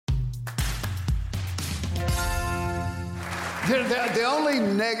The only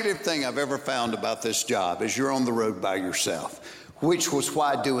negative thing I've ever found about this job is you're on the road by yourself, which was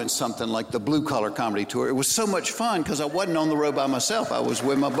why doing something like the Blue Collar Comedy Tour, it was so much fun because I wasn't on the road by myself. I was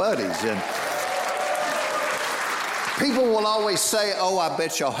with my buddies. And people will always say, oh, I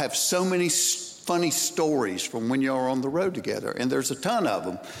bet y'all have so many funny stories from when y'all are on the road together. And there's a ton of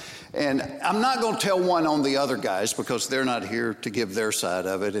them. And I'm not going to tell one on the other guys because they're not here to give their side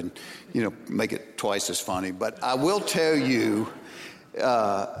of it and, make it twice as funny. But I will tell you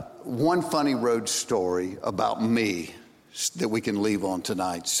one funny road story about me that we can leave on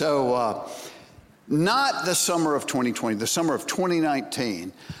tonight. So not the summer of 2020, the summer of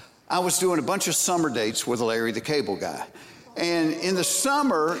 2019, I was doing a bunch of summer dates with Larry the Cable Guy. And in the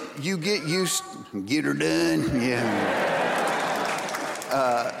summer, you get used, get her done, yeah.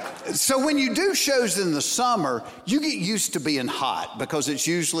 So when you do shows in the summer, you get used to being hot because it's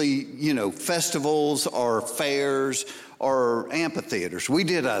usually, festivals or fairs or amphitheaters. We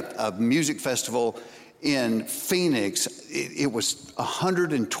did a music festival in Phoenix. It was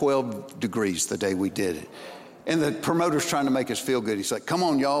 112 degrees the day we did it. And the promoter's trying to make us feel good. He's like, come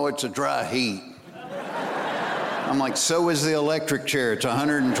on, y'all, it's a dry heat. I'm like, so is the electric chair. It's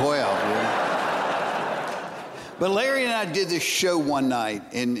 112. But Larry and I did this show one night,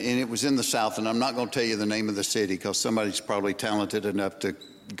 and it was in the South, and I'm not going to tell you the name of the city because somebody's probably talented enough to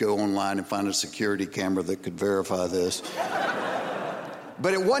go online and find a security camera that could verify this.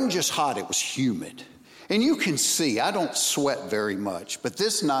 But it wasn't just hot, it was humid. And you can see, I don't sweat very much, but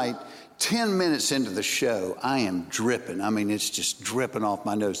this night, 10 minutes into the show, I am dripping. I mean, it's just dripping off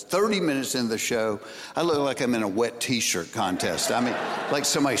my nose. 30 minutes into the show, I look like I'm in a wet t-shirt contest. I mean, like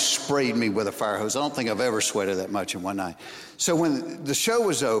somebody sprayed me with a fire hose. I don't think I've ever sweated that much in one night. So when the show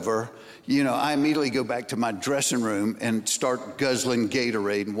was over, I immediately go back to my dressing room and start guzzling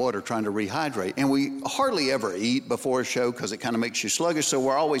Gatorade and water, trying to rehydrate. And we hardly ever eat before a show because it kind of makes you sluggish, so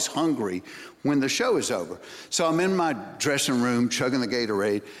we're always hungry when the show is over. So I'm in my dressing room chugging the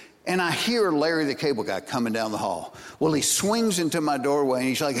Gatorade, and I hear Larry the Cable Guy coming down the hall. Well, he swings into my doorway and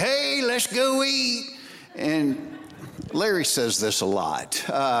he's like, hey, let's go eat. And Larry says this a lot.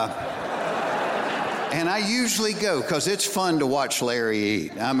 And I usually go because it's fun to watch Larry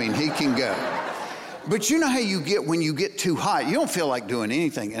eat. I mean, he can go. But you know how you get when you get too hot, you don't feel like doing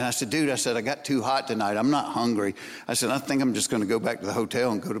anything. And I said, dude, I got too hot tonight. I'm not hungry. I said, I think I'm just going to go back to the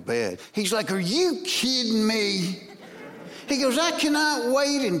hotel and go to bed. He's like, are you kidding me? He goes, I cannot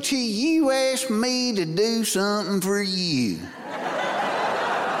wait until you ask me to do something for you.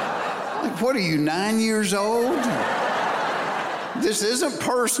 Like, what are you, 9 years old? This isn't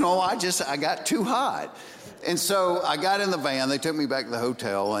personal. I got too hot. And so I got in the van. They took me back to the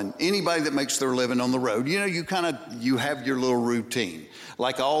hotel. And anybody that makes their living on the road, you have your little routine.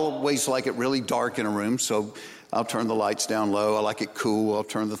 Like I always like it really dark in a room. So I'll turn the lights down low. I like it cool. I'll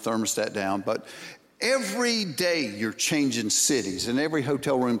turn the thermostat down. But every day you're changing cities, and every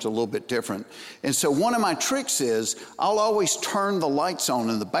hotel room's a little bit different. And so one of my tricks is I'll always turn the lights on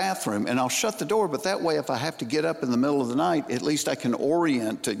in the bathroom, and I'll shut the door. But that way, if I have to get up in the middle of the night, at least I can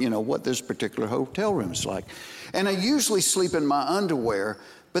orient to, what this particular hotel room is like. And I usually sleep in my underwear,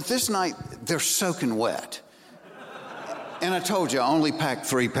 but this night they're soaking wet. And I told you I only packed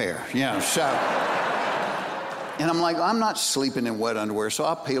 3 pair, so. And I'm like, I'm not sleeping in wet underwear, so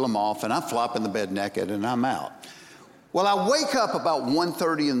I peel them off, and I flop in the bed naked, and I'm out. Well, I wake up about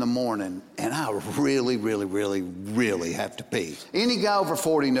 1:30 in the morning, and I really, really, really, really have to pee. Any guy over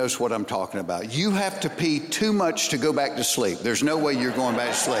 40 knows what I'm talking about. You have to pee too much to go back to sleep. There's no way you're going back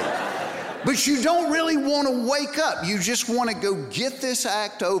to sleep. But you don't really want to wake up. You just want to go get this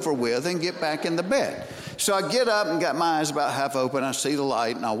act over with and get back in the bed. So I get up and got my eyes about half open. I see the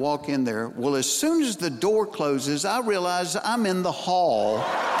light, and I walk in there. Well, as soon as the door closes, I realize I'm in the hall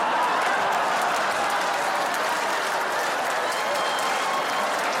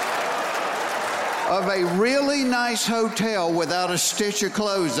of a really nice hotel without a stitch of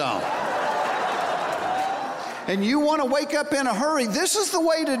clothes on. And you want to wake up in a hurry, this is the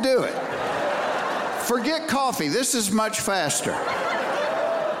way to do it. Forget coffee, this is much faster.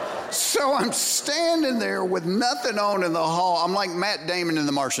 So I'm standing there with nothing on in the hall. I'm like Matt Damon in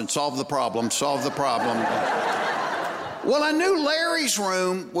The Martian, solve the problem, solve the problem. Well, I knew Larry's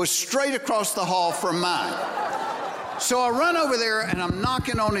room was straight across the hall from mine. So I run over there and I'm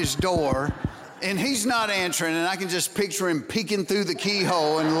knocking on his door, and he's not answering, and I can just picture him peeking through the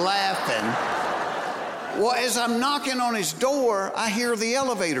keyhole and laughing. Well, as I'm knocking on his door, I hear the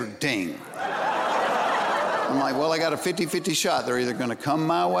elevator ding. I'm like, well, I got a 50-50 shot. They're either going to come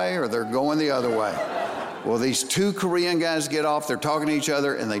my way or they're going the other way. Well, these 2 Korean guys get off, they're talking to each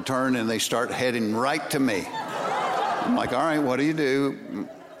other, and they turn and they start heading right to me. I'm like, all right, what do you do?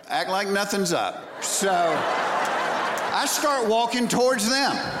 Act like nothing's up. So I start walking towards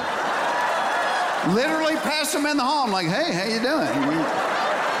them. Literally pass them in the hall. I'm like, hey, how you doing?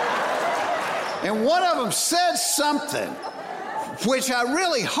 And one of them said something, which I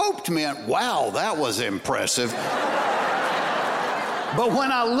really hoped meant, wow, that was impressive. But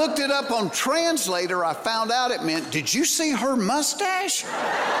when I looked it up on Translator, I found out it meant, did you see her mustache?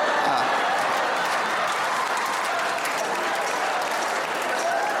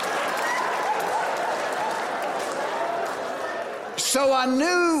 So I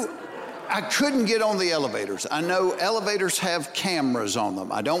knew I couldn't get on the elevators. I know elevators have cameras on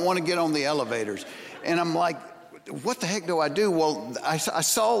them. I don't want to get on the elevators. And I'm like, what the heck do I do? Well, I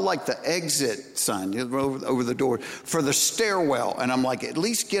saw like the exit sign over the door for the stairwell. And I'm like, at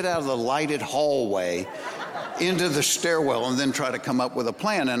least get out of the lighted hallway into the stairwell and then try to come up with a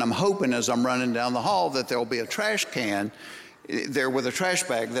plan. And I'm hoping as I'm running down the hall that there'll be a trash can there with a trash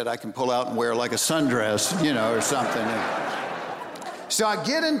bag that I can pull out and wear like a sundress, or something. So I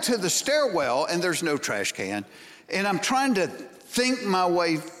get into the stairwell, and there's no trash can, and I'm trying to think my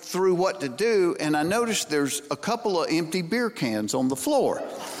way through what to do, and I noticed there's a couple of empty beer cans on the floor.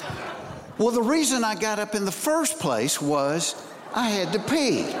 Well, the reason I got up in the first place was I had to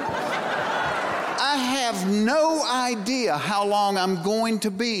pee. I have no idea how long I'm going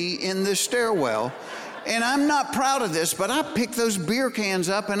to be in this stairwell, and I'm not proud of this, but I picked those beer cans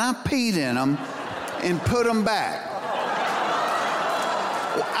up, and I peed in them and put them back.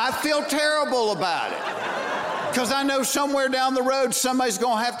 I feel terrible about it because I know somewhere down the road somebody's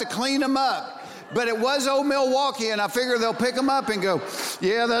going to have to clean them up. But it was old Milwaukee, and I figure they'll pick them up and go,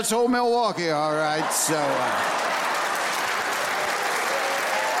 yeah, that's old Milwaukee, all right. So,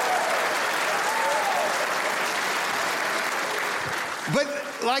 but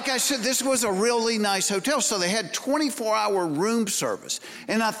like I said, this was a really nice hotel, so they had 24-hour room service.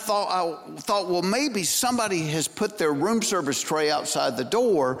 And I thought, well, maybe somebody has put their room service tray outside the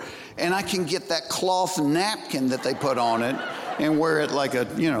door, and I can get that cloth napkin that they put on it and wear it like a,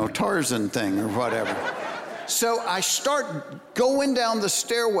 Tarzan thing or whatever. So I start going down the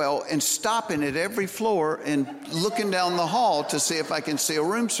stairwell and stopping at every floor and looking down the hall to see if I can see a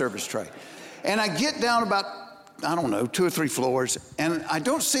room service tray. And I get down about 2 or 3 floors, and I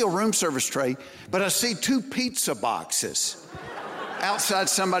don't see a room service tray, but I see 2 pizza boxes outside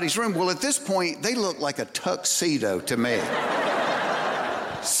somebody's room. Well, at this point, they look like a tuxedo to me.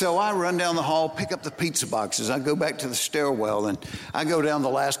 So I run down the hall, pick up the pizza boxes. I go back to the stairwell, and I go down the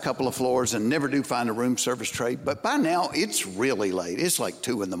last couple of floors and never do find a room service tray. But by now, it's really late. It's like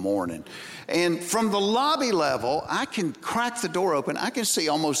 2 a.m. And from the lobby level, I can crack the door open. I can see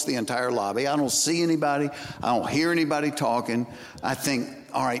almost the entire lobby. I don't see anybody. I don't hear anybody talking. I think,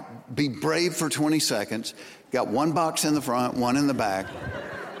 all right, be brave for 20 seconds. Got 1 box in the front, 1 in the back,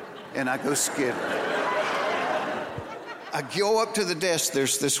 and I go skid. I go up to the desk.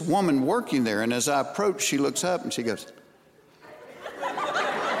 There's this woman working there, and as I approach, she looks up and she goes,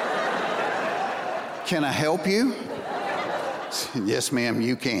 "Can I help you?" "Yes, ma'am,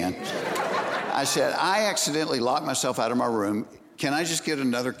 you can." I said, "I accidentally locked myself out of my room. Can I just get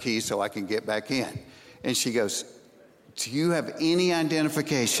another key so I can get back in?" And she goes, "Do you have any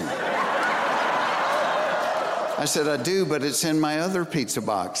identification?" I said, "I do, but it's in my other pizza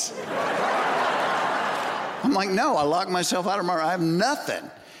box." I'm like, "No, I locked myself out of my room. I have nothing."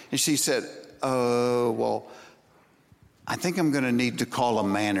 And she said, "Oh, well, I think I'm going to need to call a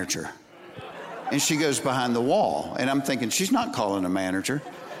manager." And she goes behind the wall. And I'm thinking, she's not calling a manager.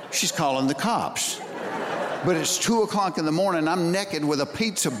 She's calling the cops. But it's 2 o'clock in the morning. I'm naked with a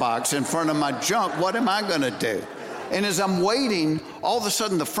pizza box in front of my junk. What am I going to do? And as I'm waiting, all of a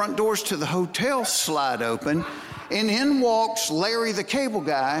sudden the front doors to the hotel slide open. And in walks Larry, the cable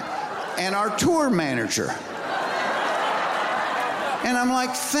guy, and our tour manager. And I'm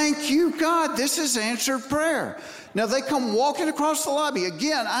like, thank you, God, this is answered prayer. Now they come walking across the lobby.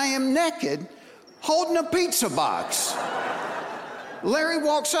 Again, I am naked, holding a pizza box. Larry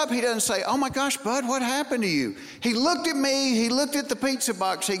walks up. He doesn't say, "Oh my gosh, bud, what happened to you?" He looked at me. He looked at the pizza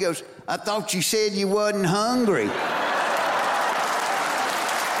box. He goes, "I thought you said you wasn't hungry."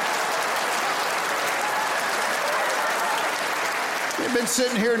 You've been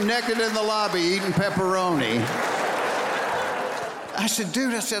sitting here naked in the lobby eating pepperoni. I said,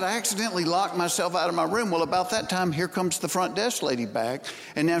 "Dude," I said, "I accidentally locked myself out of my room." Well, about that time, here comes the front desk lady back,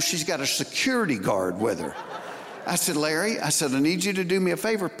 and now she's got a security guard with her. I said, "Larry," I said, "I need you to do me a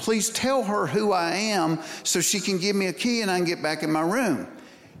favor. Please tell her who I am so she can give me a key and I can get back in my room."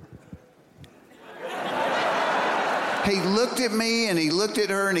 He looked at me and he looked at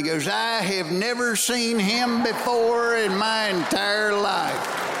her and he goes, I have never seen him before in my entire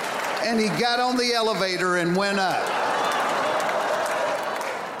life. And he got on the elevator and went up.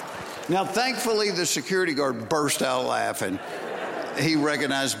 Now, thankfully, the security guard burst out laughing. He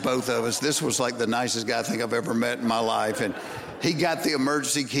recognized both of us. This was like the nicest guy I think I've ever met in my life. And he got the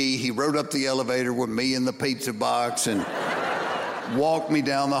emergency key. He rode up the elevator with me in the pizza box and walked me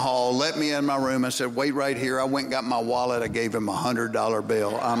down the hall, let me in my room. I said, wait right here. I went and got my wallet. I gave him a $100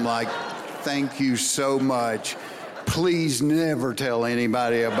 bill. I'm like, thank you so much. Please never tell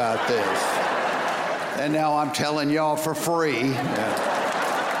anybody about this. And now I'm telling y'all for free. Yeah.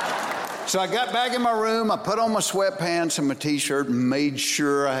 So I got back in my room, I put on my sweatpants and my t-shirt and made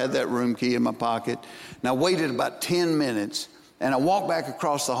sure I had that room key in my pocket. And I waited about 10 minutes and I walked back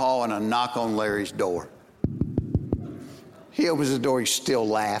across the hall and I knock on Larry's door. He opens the door, he's still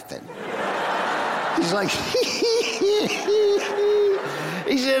laughing. He's like,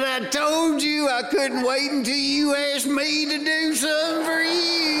 he said, I told you I couldn't wait until you asked me to do something for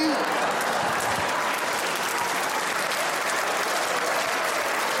you.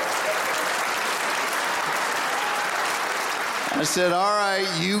 I said, all right,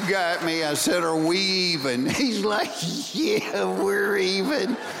 you got me. I said, are we even? He's like, yeah, we're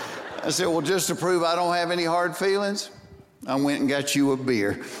even. I said, well, just to prove I don't have any hard feelings, I went and got you a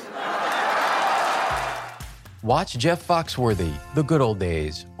beer. Watch Jeff Foxworthy, The Good Old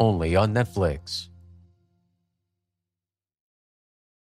Days, only on Netflix.